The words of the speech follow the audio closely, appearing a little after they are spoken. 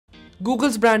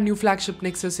Google's brand new flagship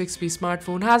Nexus 6P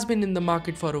smartphone has been in the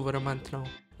market for over a month now,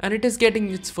 and it is getting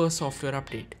its first software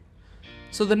update.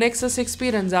 So the Nexus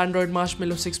 6P runs Android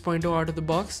Marshmallow 6.0 out of the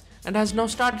box and has now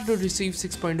started to receive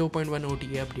 6.0.1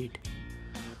 OTA update.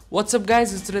 What's up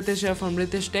guys, it's Ritish here from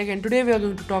RitishTech, and today we are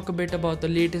going to talk a bit about the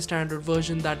latest Android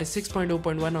version, that is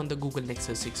 6.0.1 on the Google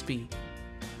Nexus 6P.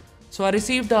 So I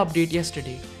received the update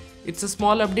yesterday. It's a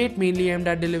small update mainly aimed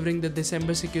at delivering the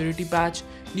December security patch,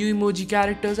 new emoji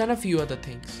characters and a few other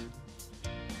things.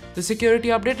 The security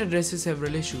update addresses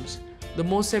several issues, the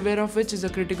most severe of which is a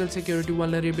critical security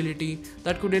vulnerability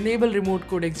that could enable remote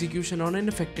code execution on an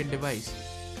affected device.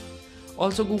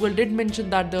 Also, Google did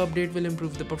mention that the update will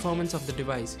improve the performance of the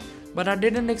device, but I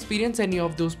didn't experience any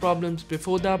of those problems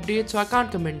before the update, so I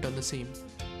can't comment on the same.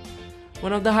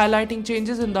 One of the highlighting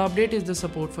changes in the update is the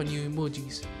support for new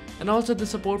emojis, and also the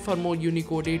support for more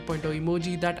Unicode 8.0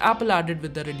 emoji that Apple added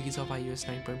with the release of iOS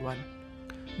 9.1.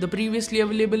 The previously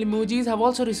available emojis have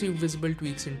also received visible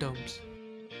tweaks in terms.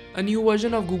 A new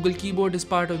version of Google Keyboard is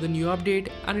part of the new update,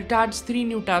 and it adds 3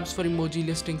 new tabs for emoji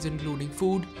listings including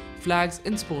food, flags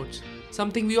and sports,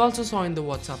 something we also saw in the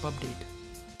WhatsApp update.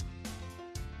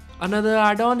 Another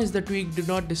add-on is the tweaked Do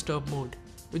Not Disturb mode,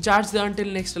 which adds the Until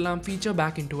Next Alarm feature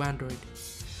back into Android.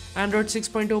 Android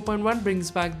 6.0.1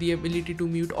 brings back the ability to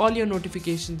mute all your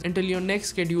notifications until your next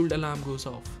scheduled alarm goes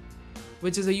off,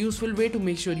 which is a useful way to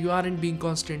make sure you aren't being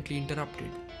constantly interrupted.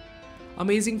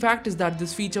 Amazing fact is that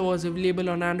this feature was available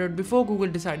on Android before Google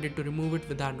decided to remove it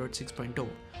with Android 6.0,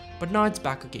 but now it's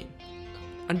back again.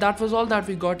 And that was all that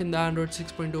we got in the Android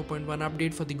 6.0.1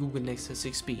 update for the Google Nexus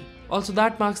 6P. Also,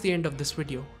 that marks the end of this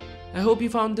video. I hope you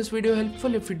found this video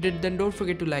helpful. If you did, then don't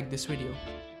forget to like this video.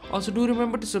 Also, do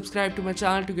remember to subscribe to my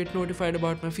channel to get notified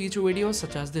about my future videos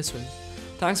such as this one.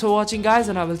 Thanks for watching guys,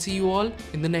 and I will see you all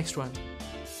in the next one.